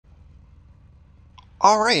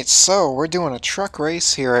Alright, so we're doing a truck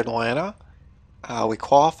race here at Atlanta. We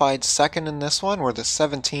qualified second in this one. We're the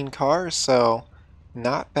 17 cars, so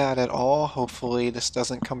not bad at all. Hopefully this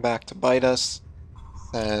doesn't come back to bite us,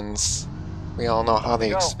 since we all know how the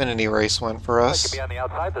Xfinity race went for Like to us. be on the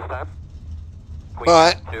outside this time.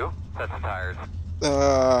 But Two sets of tires.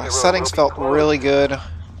 settings felt really good.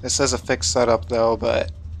 This is a fixed setup though,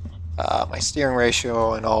 but my steering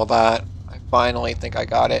ratio and all that, I finally think I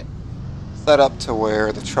got it set up to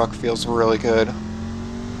where the truck feels really good.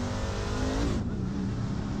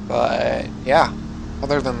 But yeah,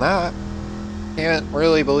 other than that, can't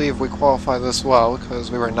really believe we qualified this well because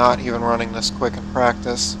we were not even running this quick in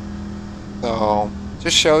practice. So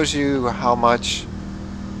just shows you how much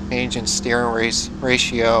change in steering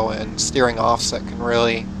ratio and steering offset can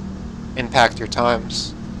really impact your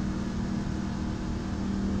times.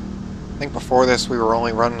 I think before this we were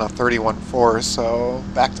only running a 31.4, so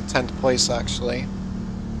back to 10th place actually.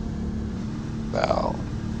 So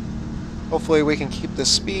hopefully we can keep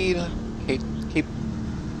this speed, take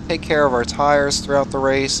care of our tires throughout the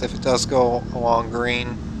race if it does go along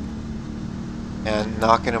green, and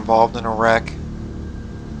not get involved in a wreck.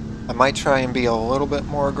 I might try and be a little bit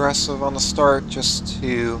more aggressive on the start just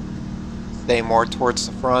to stay more towards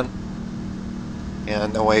the front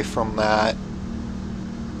and away from that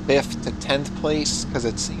 5th to 10th place, because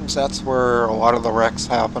it seems that's where a lot of the wrecks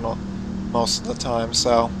happen most of the time.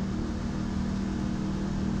 So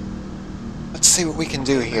let's see what we can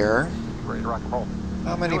do here. Ready to rock and roll.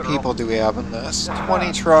 How many people do we have in this?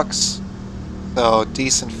 20 trucks, so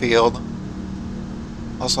decent field.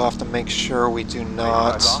 Also have to make sure we do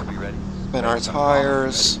not spin our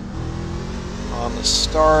tires on the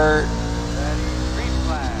start.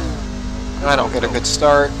 I don't get a good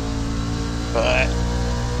start, but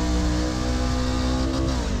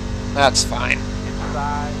that's fine.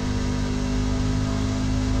 Inside.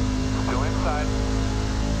 Still inside.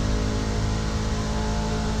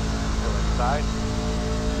 Still inside.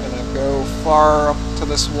 Gonna go far up to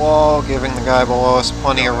this wall, giving the guy below us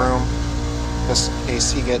plenty of room, just in case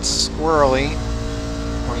he gets squirrely.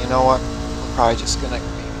 Or you know what? We're probably just gonna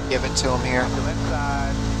give it to him here. Still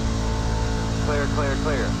inside. Clear, clear,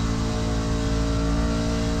 clear.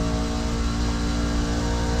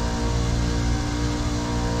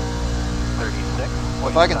 36.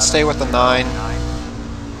 If I can stay with the 9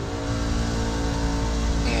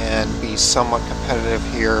 and be somewhat competitive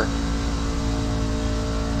here,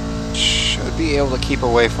 should be able to keep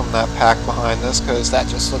away from that pack behind us, because that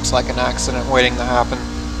just looks like an accident waiting to happen.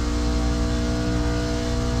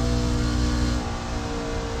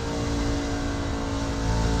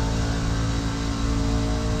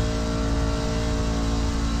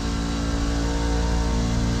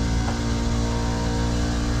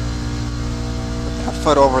 Put that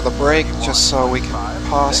foot over the brake just so we can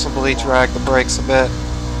possibly drag the brakes a bit.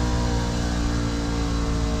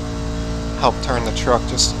 Help turn the truck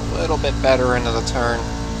just a little bit better into the turn.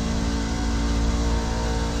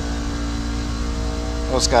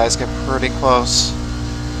 Those guys get pretty close.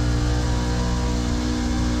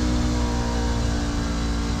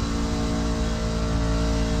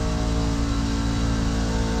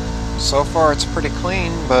 So far it's pretty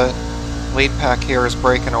clean, but lead pack here is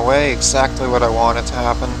breaking away, exactly what I wanted to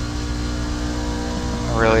happen.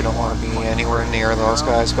 I really don't want to be anywhere near those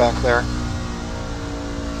guys back there.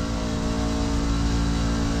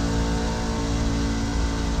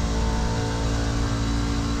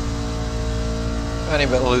 Tiny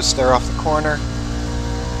bit loose there off the corner.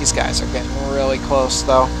 These guys are getting really close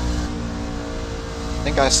though. I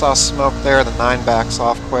think I saw smoke there, the 9 backs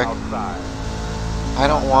off quick. I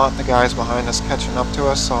don't want the guys behind us catching up to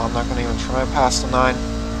us, so I'm not going to even try and pass the 9.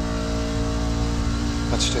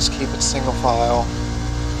 Let's just keep it single file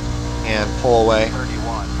and pull away.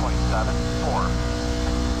 31.74.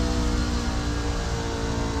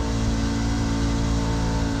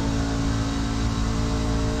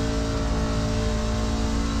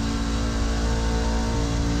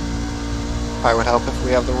 Probably would help if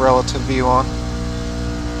we have the relative view on.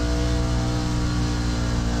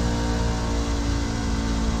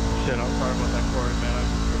 Shit, I'm sorry about that cord, man. I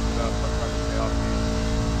just ripped it up. I'm trying to stay off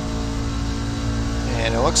you. And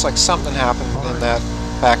it looks like something happened in that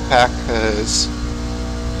backpack, because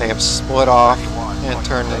they have split off and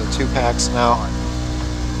turned into 2 packs now.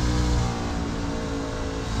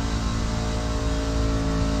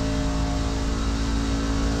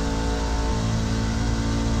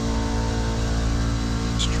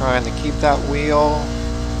 Just trying to keep that wheel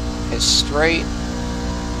as straight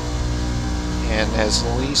and as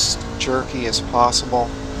least jerky as possible,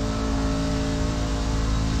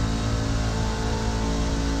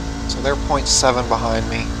 so So they're 0.7 behind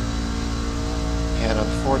me. And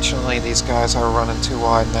unfortunately, these guys are running too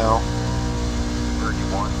wide now.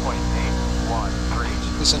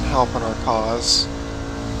 31.813. Which isn't helping our cause.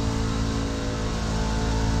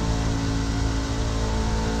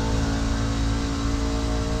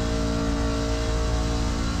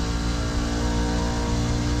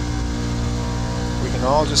 We can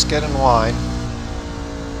all just get in line.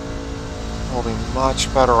 We'll be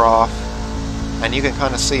much better off. And you can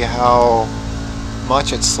kind of see how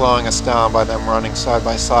much it's slowing us down by them running side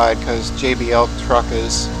by side, because JBL truck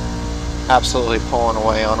is absolutely pulling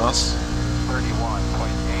away on us.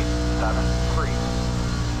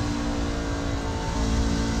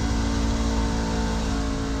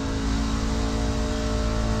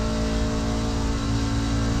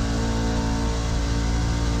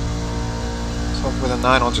 So hopefully the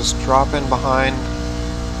 9 will just drop in behind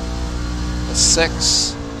the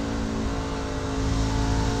 6.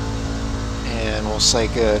 And we'll say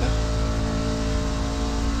good.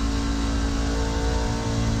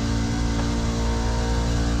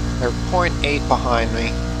 They're 0.8 behind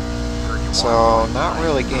me, so not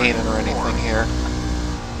really gaining or anything here.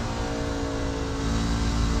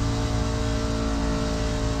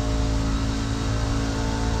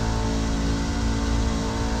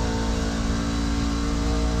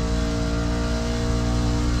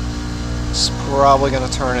 It's probably going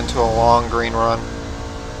to turn into a long green run.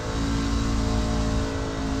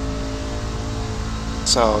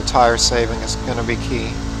 So tire saving is going to be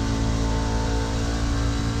key.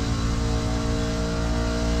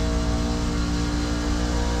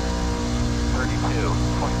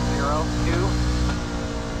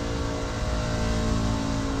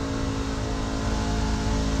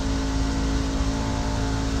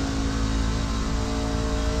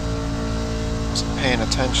 Wasn't paying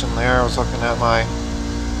attention there. I was looking at my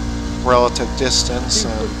relative distance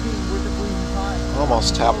and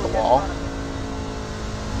almost tapped the wall.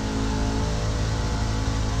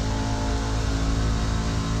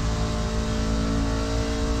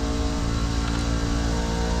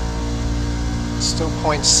 Still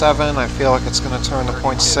 0.7. I feel like it's going to turn to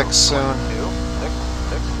 0.6 soon.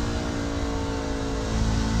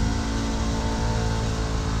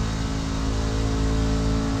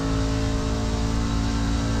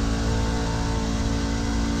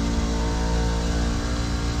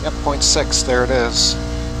 Yep, 0.6. There it is.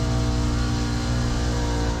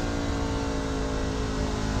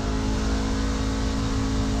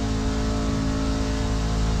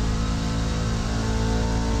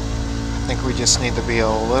 I think we just need to be a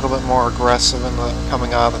little bit more aggressive in the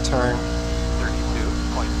coming out of the turn.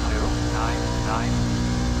 32.299.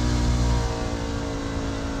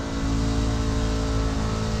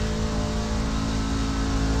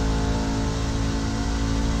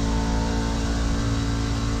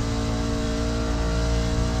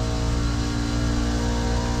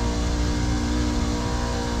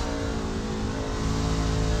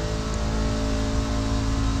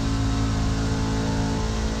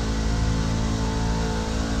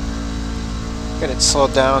 Get it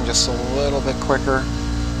slowed down just a little bit quicker.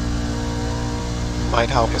 Might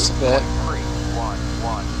help us a bit.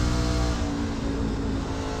 311.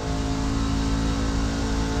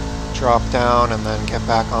 Drop down and then get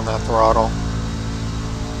back on that throttle.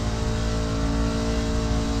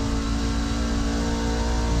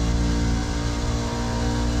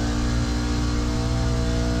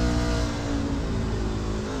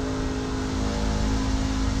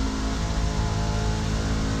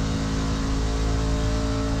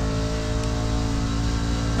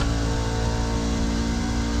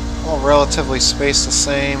 Relatively spaced the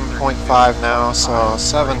same, 0.5 now, so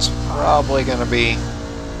 7's probably going to be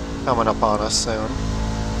coming up on us soon.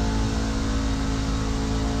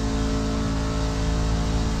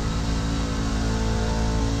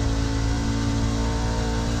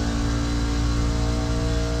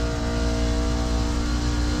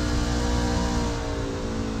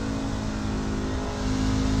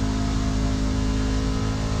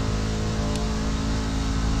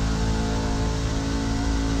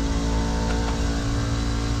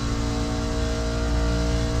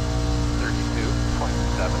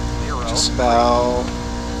 Just about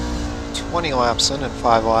 20 laps in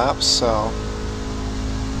 5 laps, so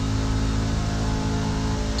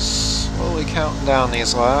slowly counting down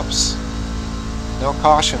these laps. No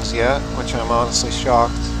cautions yet, which I'm honestly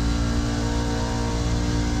shocked.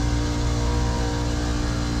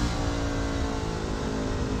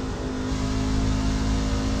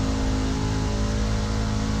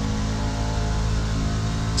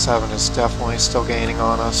 Seven is definitely still gaining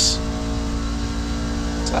on us.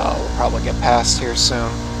 So we'll probably get past here soon.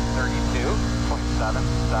 32.7.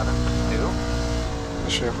 6.772.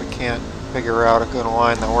 Especially if we can't figure out a good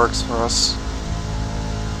line that works for us.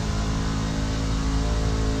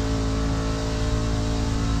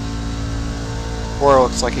 Or it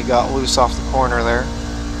looks like he got loose off the corner there.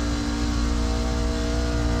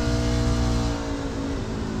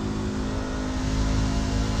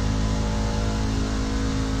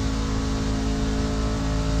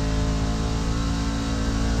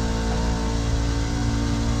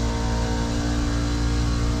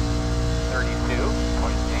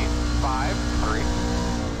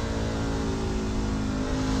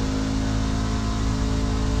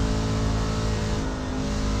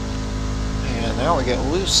 Now we get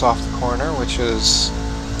loose off the corner, which is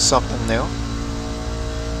something new.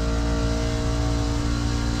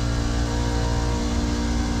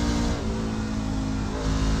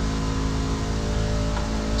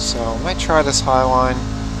 So I might try this high line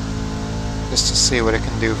just to see what it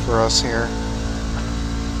can do for us here.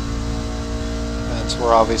 And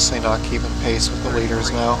we're obviously not keeping pace with the leaders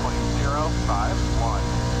now. 0.051.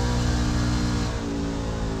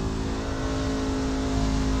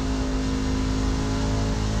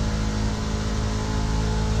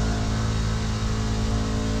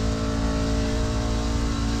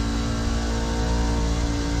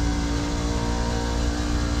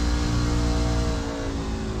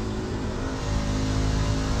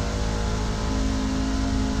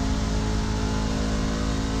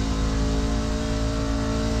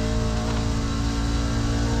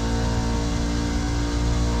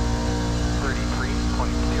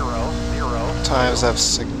 Times have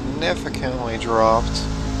significantly dropped.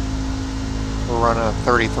 We're running at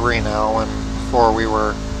 33 now, and before we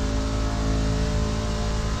were,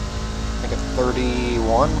 I think, at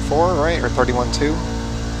 31.4, right? Or 31.2?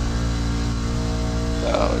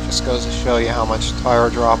 So it just goes to show you how much tire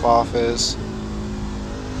drop off is.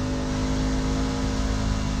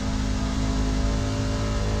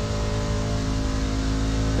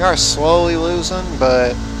 We are slowly losing,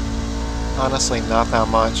 but honestly not that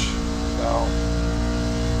much. So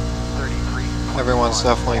everyone's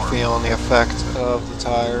definitely feeling the effect of the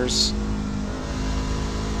tires.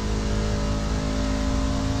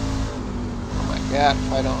 Oh my god,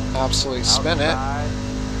 if I don't absolutely spin it.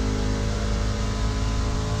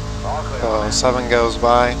 Oh, 7 goes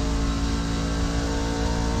by.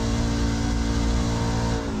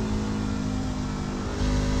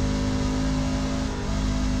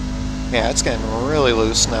 Yeah, it's getting really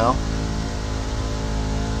loose now.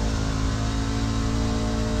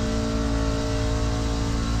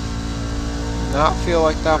 Not feel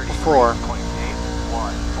like that before.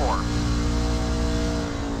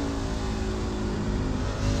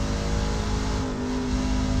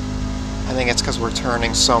 I think it's because we're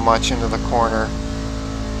turning so much into the corner.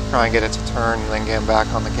 Try and get it to turn and then getting back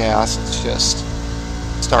on the gas. It's just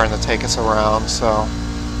starting to take us around, so I'm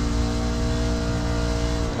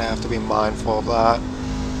gonna have to be mindful of that.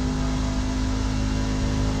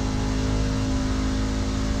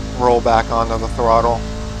 Roll back onto the throttle.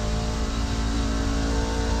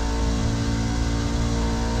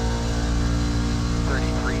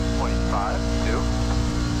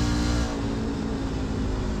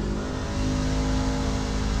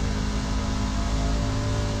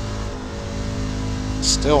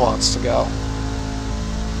 Still wants to go.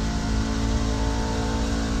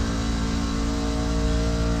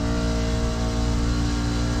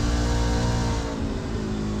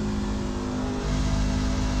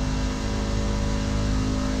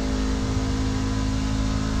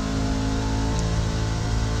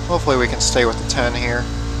 Hopefully we can stay with the 10 here.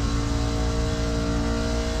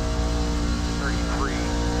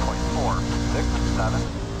 33.467.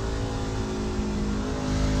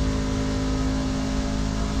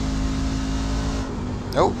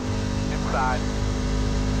 Nope. Inside.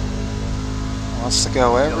 Wants to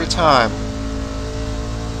go every time.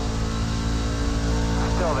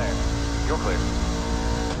 Still there. You're clear.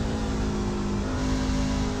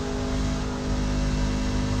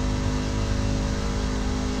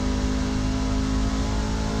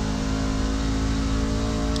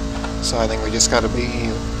 So I think we just got to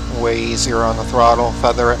be way easier on the throttle,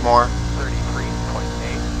 feather it more.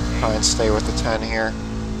 33.8. Try and stay with the 10 here.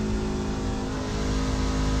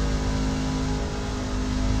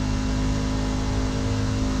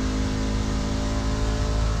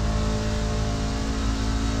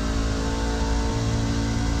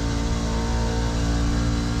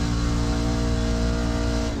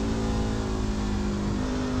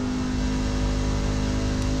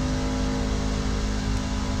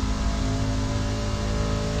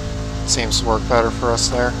 Seems to work better for us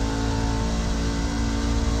there.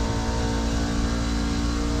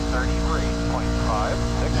 33.5.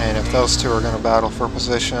 And if those two are going to battle for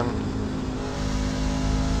position,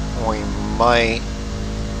 we might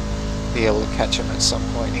be able to catch him at some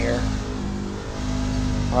point here.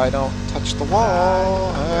 If I don't touch the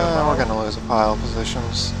wall, we're going to lose a pile of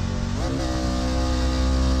positions.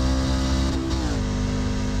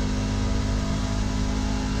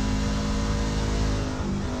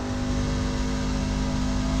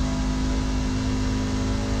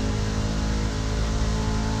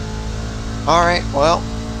 Alright, well,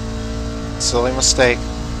 silly mistake.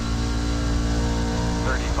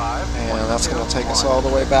 35. And that's going to take us all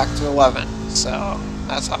the way back to 11, so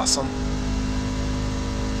that's awesome.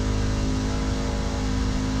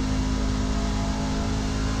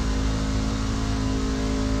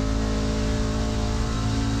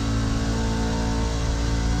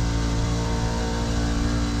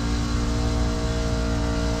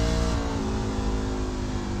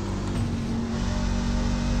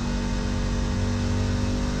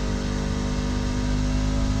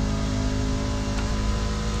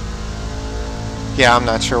 Yeah, I'm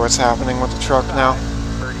not sure what's happening with the truck now,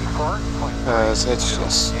 because it's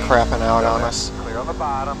just crapping out on us. Clear on the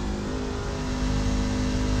bottom.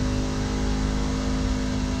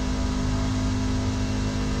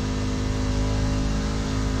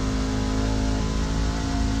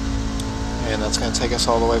 And that's going to take us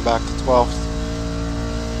all the way back to 12th.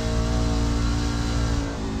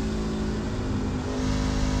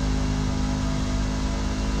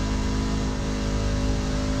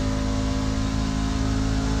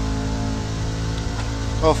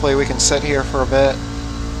 Hopefully we can sit here for a bit,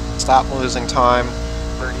 stop losing time,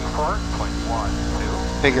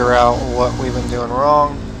 34.12. figure out what we've been doing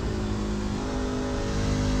wrong.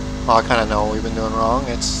 Well, I kind of know what we've been doing wrong.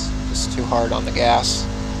 It's just too hard on the gas.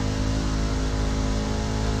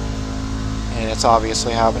 And it's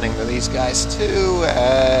obviously happening to these guys too,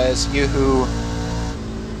 as Yoo-Hoo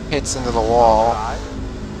hits into the wall.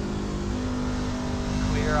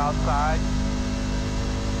 Clear outside.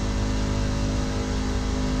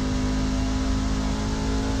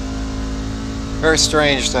 Very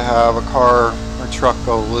strange to have a car or truck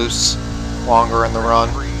go loose longer in the run.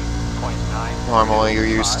 3.9. Normally you're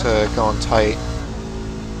used to going tight.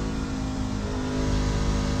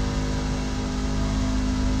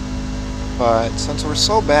 But since we're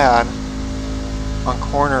so bad on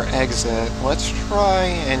corner exit, let's try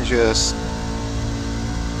and just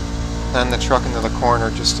send the truck into the corner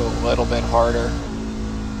just a little bit harder.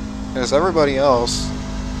 Because everybody else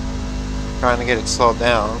trying to get it slowed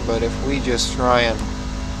down, but if we just try and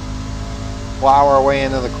plow our way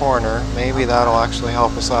into the corner, maybe that'll actually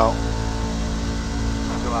help us out.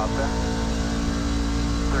 Still out there.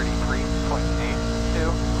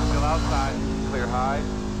 33.82. Still outside. Clear high.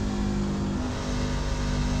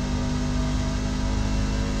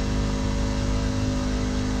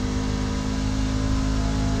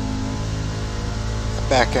 The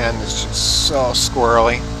back end is just so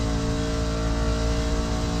squirrely.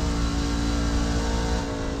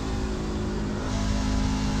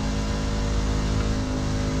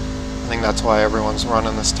 I think that's why everyone's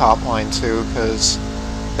running this top line too, because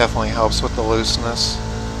it definitely helps with the looseness.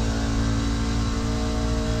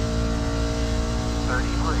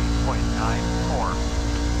 33.94.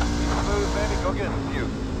 Smooth, baby. Go get him. You.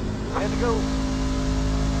 Had to go.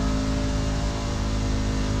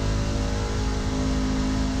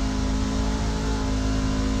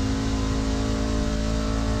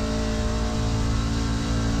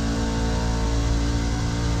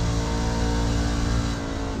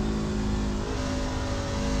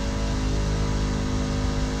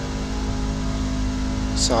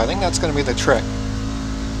 So I think that's going to be the trick.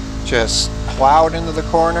 Just plow it into the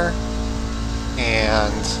corner,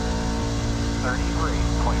 and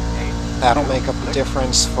 33.8. that'll make up the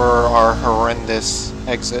difference for our horrendous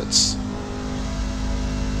exits.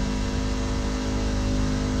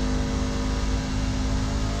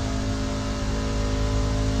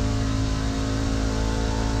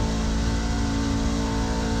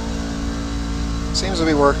 Seems to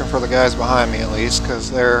be working for the guys behind me at least,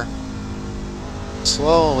 because they're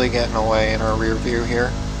slowly getting away in our rear view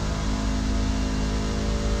here.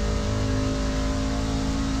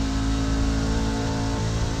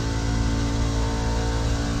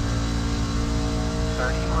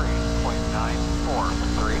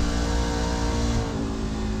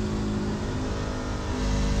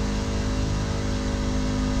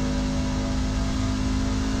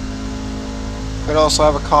 Could also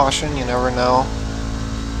have a caution, you never know.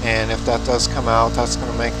 And if that does come out, that's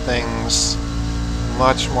going to make things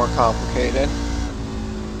much more complicated.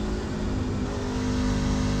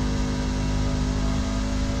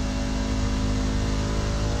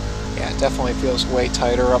 Yeah, definitely feels way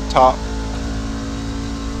tighter up top.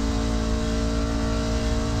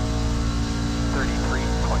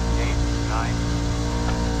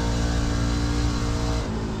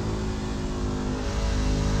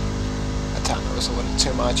 33.89. That time it was a little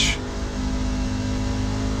too much.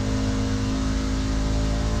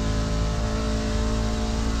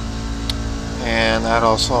 And that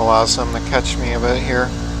also allows them to catch me a bit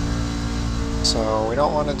here. So we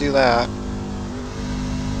don't want to do that.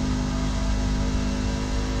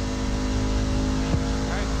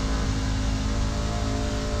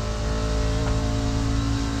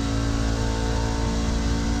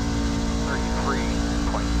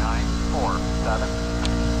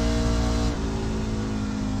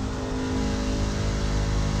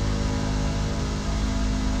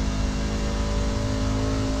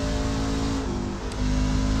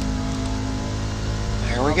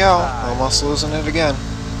 There we go. Almost losing it again.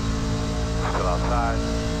 Still outside.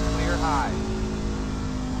 Clear high.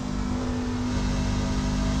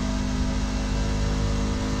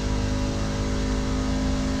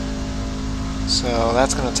 So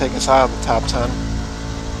that's going to take us out of the top 10.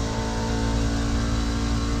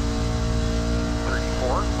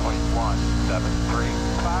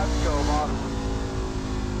 34.1735. Go bottom.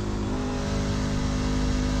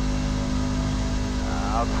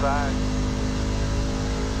 Outside.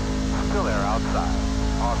 Still there, outside.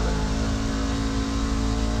 Awesome.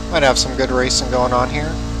 Might have some good racing going on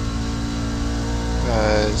here.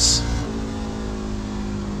 Because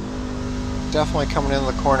definitely coming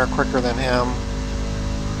into the corner quicker than him.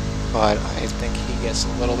 But I think he gets a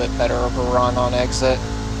little bit better of a run on exit.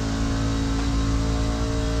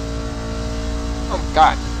 Oh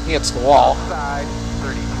god, he hits the wall. Outside.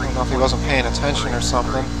 33. I don't know if he wasn't paying attention or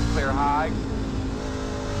something. Clear high.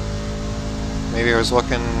 Maybe I was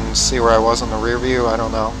looking to see where I was in the rear view, I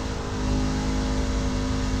don't know.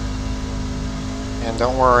 And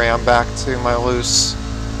don't worry, I'm back to my loose.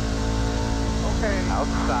 Okay.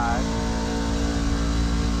 Outside.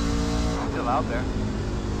 Still out there.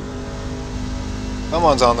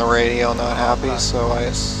 Someone's on the radio not happy, so I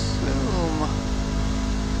assume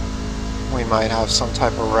we might have some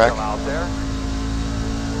type of wreck. Still out there.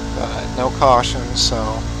 But no caution,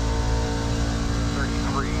 so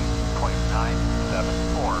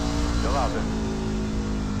 33.974. Still out there.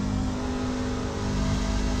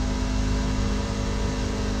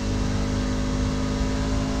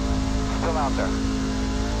 Still out there.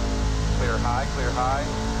 Clear high, clear high.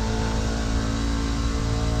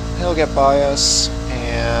 he'll get by us,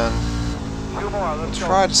 and Two more, we'll let's go.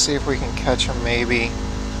 try to see if we can catch him maybe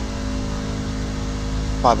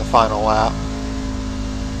by the final lap.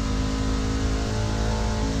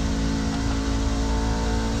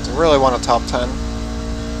 So really want a top 10,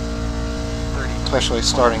 especially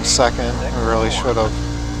starting second. We really should have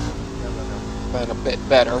been a bit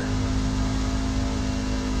better.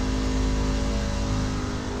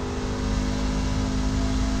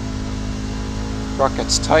 Truck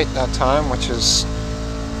gets tight that time, which is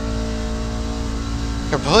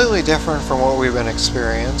completely different from what we've been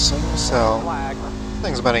experiencing, so Flag.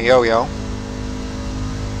 thing's been a yo-yo.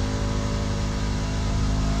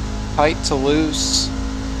 Tight to loose.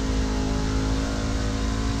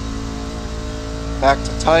 Back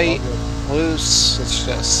to tight, loose, it's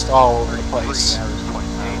just all over the place.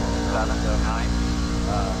 33.879.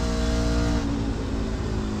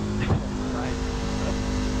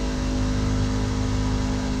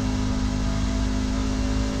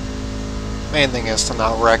 Main thing is to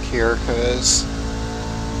not wreck here, because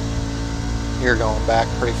you're going back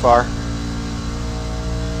pretty far.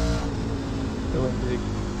 Doing big.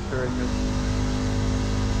 Very good.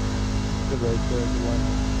 Good race there, good one.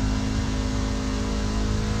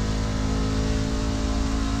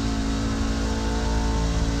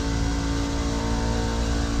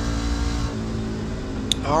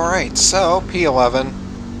 Alright, so P11.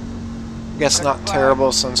 Guess not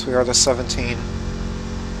terrible since we are the 17.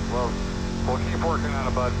 Well, we'll keep working on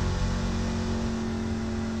it, bud.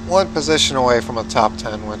 One position away from a top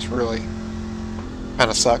 10, which really kind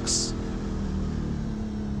of sucks.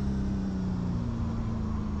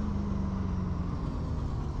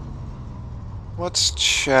 Let's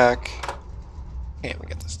check. Can't even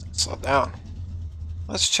get this thing slowed down.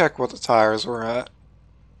 Let's check what the tires were at.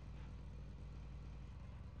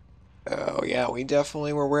 Oh yeah, we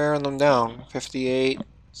definitely were wearing them down. 58,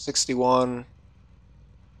 61,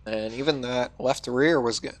 and even that left rear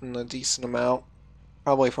was getting a decent amount.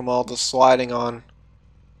 Probably from all the sliding on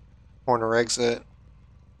corner exit.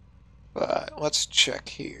 But let's check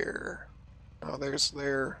here. Oh, there's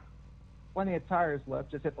there. Plenty of tires left,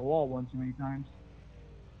 just hit the wall one too many times.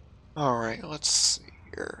 Alright, let's see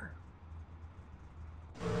here.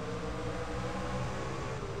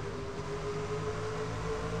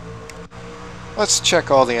 Let's check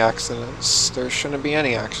all the accidents. There shouldn't be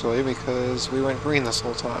any, actually, because we went green this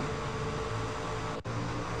whole time.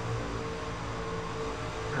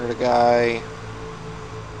 Heard a guy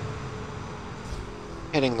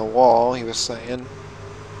hitting the wall, he was saying.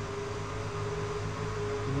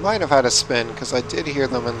 Might have had a spin, because I did hear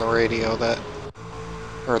them in the radio that,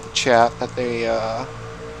 or the chat, that they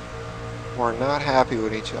were not happy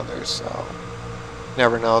with each other, so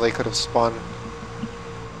never know, they could have spun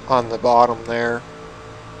on the bottom there.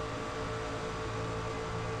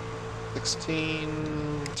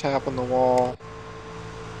 16, tap on the wall.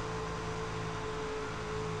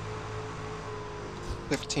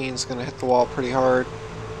 15's gonna hit the wall pretty hard.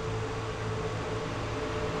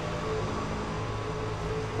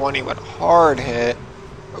 20 with a hard hit.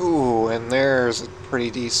 Ooh, and there's a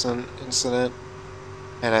pretty decent incident.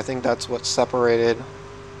 And I think that's what separated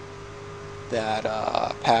that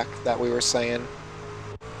pack that we were saying.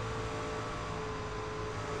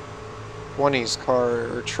 20's car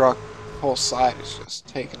or truck, whole side is just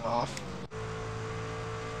taking off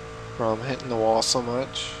from hitting the wall so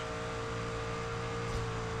much.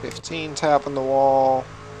 15 tapping the wall.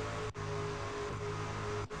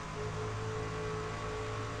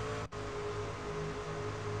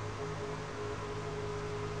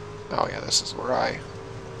 Oh yeah, this is where I...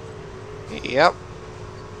 Yep.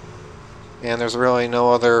 And there's really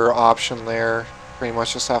no other option there. Pretty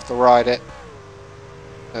much just have to ride it.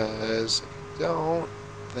 Because if you don't,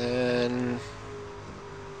 then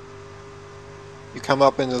you come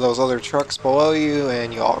up into those other trucks below you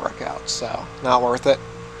and you all wreck out. So, not worth it.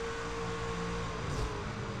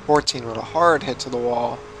 14 with a hard hit to the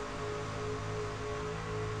wall.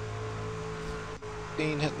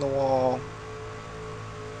 15 hitting the wall.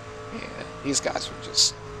 And these guys were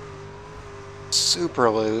just super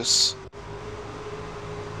loose.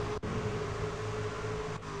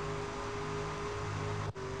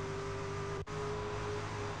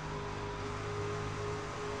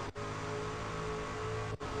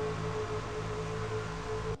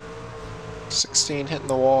 $16 hitting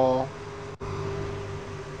the wall.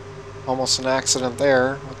 Almost an accident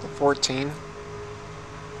there with the 14.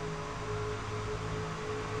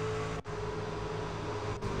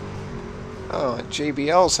 Oh, and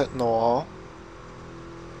JBL's hitting the wall.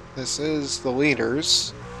 This is the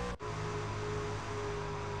leaders.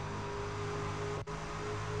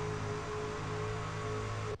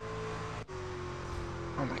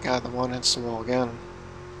 Oh my god, the one hits the wall again.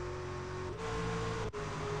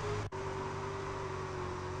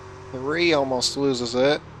 3 almost loses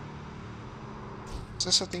it. Is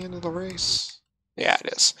this at the end of the race? Yeah,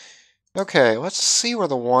 it is. Okay, let's see where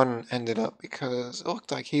the 1 ended up, because it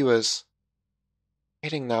looked like he was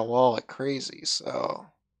hitting that wall like crazy, so...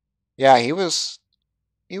 Yeah, he was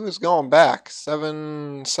going back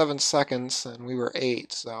 7 seconds, and we were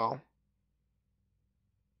 8, so...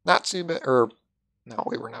 Not too bad, or... No,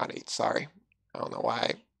 we were not 8, sorry. I don't know why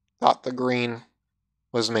I thought the green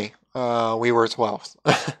was me. We were 12th.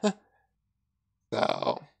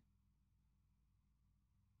 So...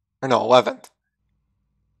 Or no, 11th.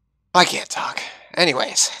 I can't talk.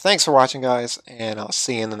 Anyways, thanks for watching, guys, and I'll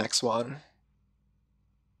see you in the next one.